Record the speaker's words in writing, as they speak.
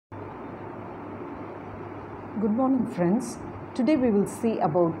Good morning, friends. Today we will see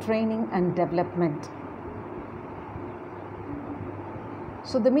about training and development.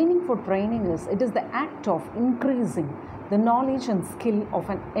 So, the meaning for training is it is the act of increasing the knowledge and skill of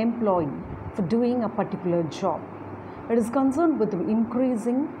an employee for doing a particular job. It is concerned with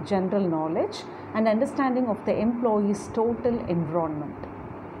increasing general knowledge and understanding of the employee's total environment.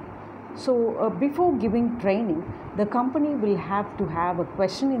 So, before giving training, the company will have to have a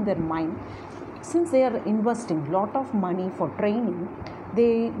question in their mind. Since they are investing a lot of money for training,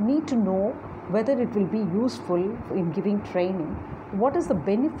 they need to know whether it will be useful in giving training. What is the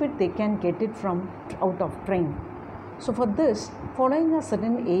benefit they can get it from out of training? So, for this, following are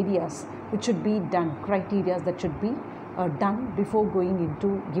certain areas which should be done, criteria that should be done before going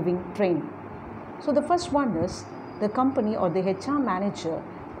into giving training. So, the first one is the company or the HR manager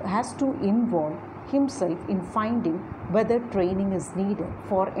has to involve himself in finding whether training is needed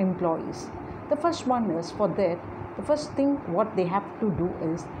for employees. The first one is for that, the first thing what they have to do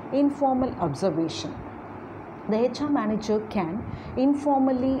is informal observation. The HR manager can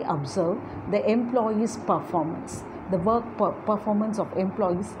informally observe the employee's performance. The work performance of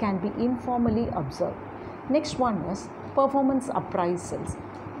employees can be informally observed. Next one is performance appraisals.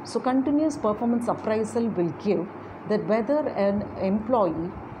 So, continuous performance appraisal will give that whether an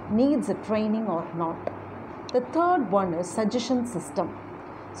employee needs a training or not. The third one is suggestion system.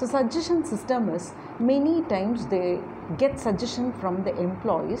 So, suggestion system is many times they get suggestion from the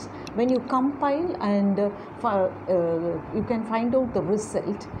employees. When you compile and you can find out the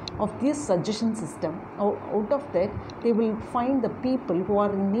result of this suggestion system. Out of that, they will find the people who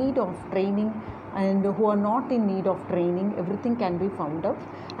are in need of training and who are not in need of training. Everything can be found out,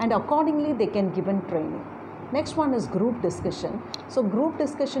 and accordingly they can given training. Next one is group discussion. So, group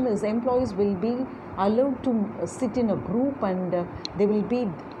discussion is employees will be allowed to sit in a group and they will be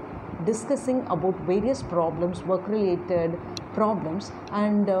discussing about various problems, work related problems,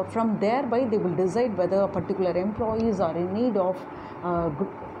 and from thereby they will decide whether a particular employees are in need of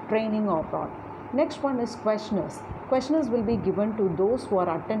training or not. Next one is questionnaires. Questionnaires will be given to those who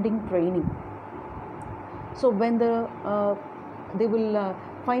are attending training. So, when they will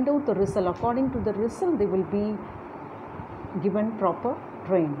find out the result. According to the result, they will be given proper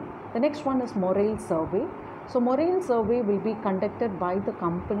training. The next one is morale survey. So, morale survey will be conducted by the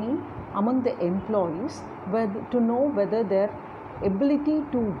company among the employees to know whether their ability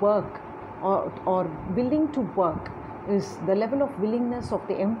to work or willing to work is the level of willingness of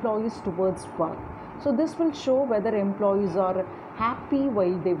the employees towards work. So, this will show whether employees are happy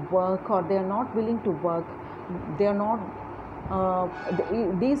while they work or they are not willing to work. They are not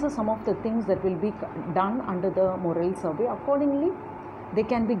these are some of the things that will be done under the morale survey. Accordingly, they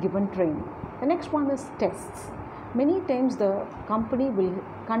can be given training. The next one is tests. Many times the company will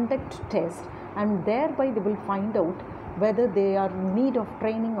conduct tests and thereby they will find out whether they are in need of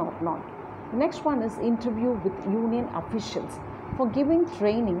training or not. The next one is interview with union officials. For giving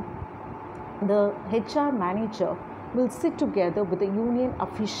training, the HR manager will sit together with the union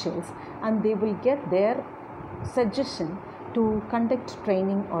officials and they will get their suggestion to conduct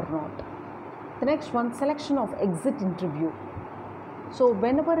training or not. The next one, selection of exit interview. So,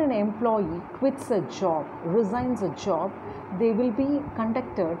 whenever an employee quits a job, resigns a job, they will be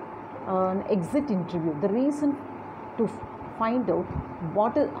conducted an exit interview. The reason to find out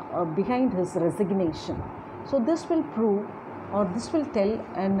what is behind his resignation. So, this will prove or this will tell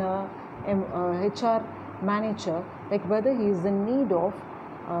an HR manager like whether he is in need of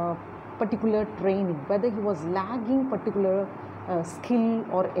particular training, whether he was lagging particular skill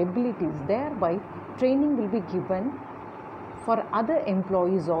or abilities. Thereby, training will be given for other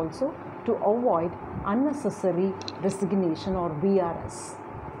employees also to avoid unnecessary resignation or VRS,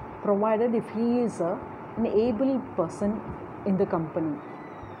 provided if he is an able person in the company.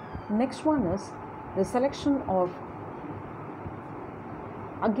 Next one is the selection of,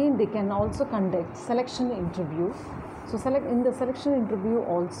 again they can also conduct selection interview. So, in the selection interview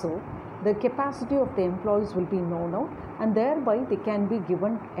also, the capacity of the employees will be known out and thereby they can be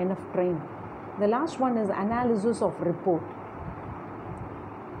given enough training. The last one is analysis of report.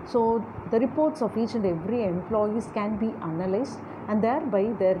 So, the reports of each and every employees can be analyzed and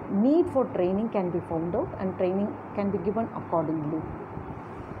thereby their need for training can be found out and training can be given accordingly.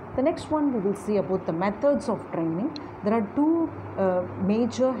 The next one we will see about the methods of training. There are two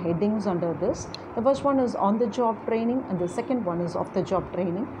major headings under this. The first one is on the job training and the second one is off the job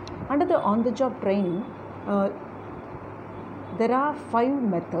training. Under the on the job training, there are 5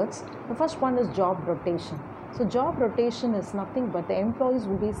 methods. The first one is job rotation. So, job rotation is nothing but the employees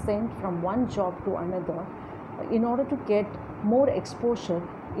will be sent from one job to another in order to get more exposure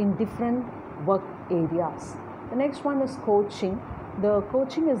in different work areas. The next one is coaching. The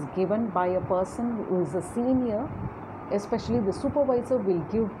coaching is given by a person who is a senior, especially the supervisor will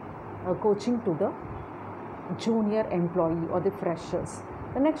give coaching to the junior employee or the freshers.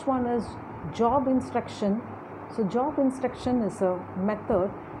 The next one is job instruction. So job instruction is a method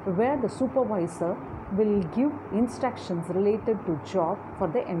where the supervisor will give instructions related to job for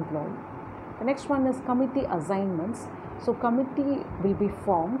the employee. The next one is committee assignments. So committee will be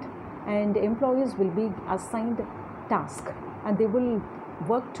formed and employees will be assigned task and they will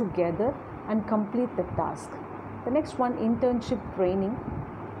work together and complete the task. The next one, internship training.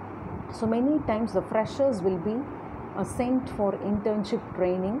 So many times the freshers will be sent for internship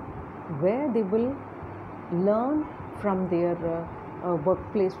training where they will learn from their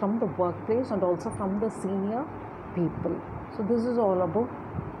workplace, from the workplace and also from the senior people. So this is all about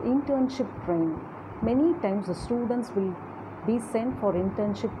internship training. Many times the students will be sent for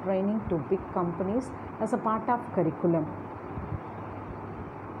internship training to big companies as a part of curriculum.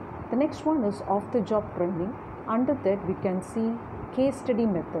 The next one is off-the-job training. Under that we can see case study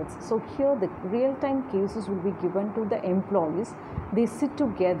methods. So here the real-time cases will be given to the employees. They sit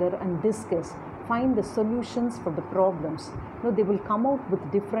together and discuss, find the solutions for the problems. They will come out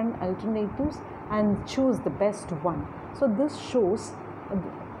with different alternatives and choose the best one. So this shows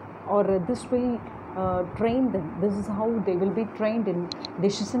this will train them. This is how they will be trained in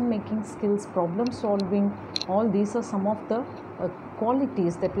decision making skills, problem solving. All these are some of the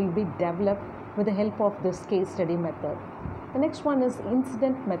qualities that will be developed with the help of this case study method. The next one is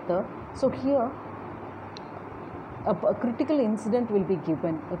incident method. So here a critical incident will be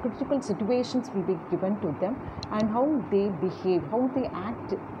given, critical situations will be given to them, and how they behave, how they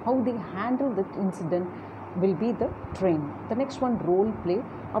act, how they handle that incident will be the training. The next one, role play.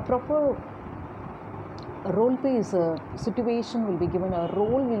 A proper role play is a situation will be given, a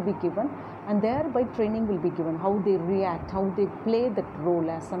role will be given, and thereby training will be given, how they react, how they play that role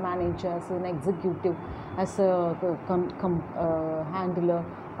as a manager, as an executive, as a handler,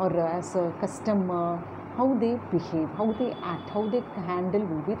 or as a customer. How they behave, how they act, how they handle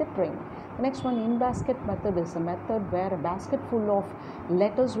will be the training. The next one, in-basket method, is a method where a basket full of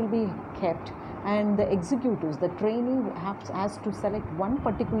letters will be kept, and the executives, the trainee has to select one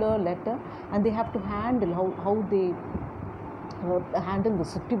particular letter and they have to handle how they handle the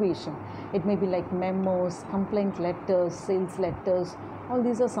situation. It may be like memos, complaint letters, sales letters. All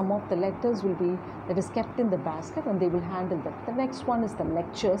these are some of the letters will be that is kept in the basket and they will handle that. The next one is the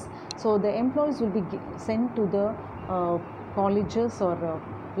lectures. So the employees will be sent to the colleges, or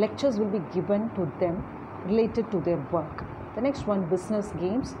lectures will be given to them related to their work. The next one, business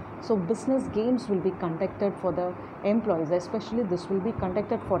games. So business games will be conducted for the employees, especially this will be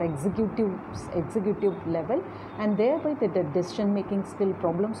conducted for executive level, and thereby the decision making skill,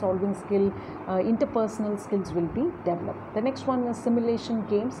 problem solving skill, interpersonal skills will be developed. The next one is simulation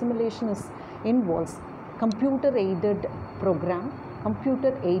game. Simulation involves computer aided program,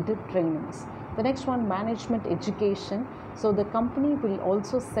 computer aided trainings. The next one, management education. So the company will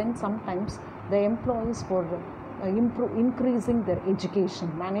also send sometimes the employees for increasing their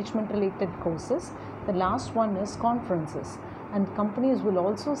education, management related courses. The last one is conferences, and companies will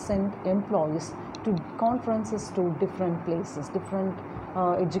also send employees to conferences to different places, different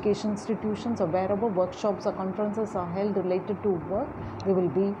education institutions, or wherever workshops or conferences are held related to work, they will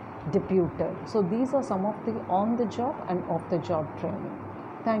be deputed. So these are some of the on the job and off the job training.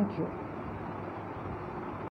 Thank you.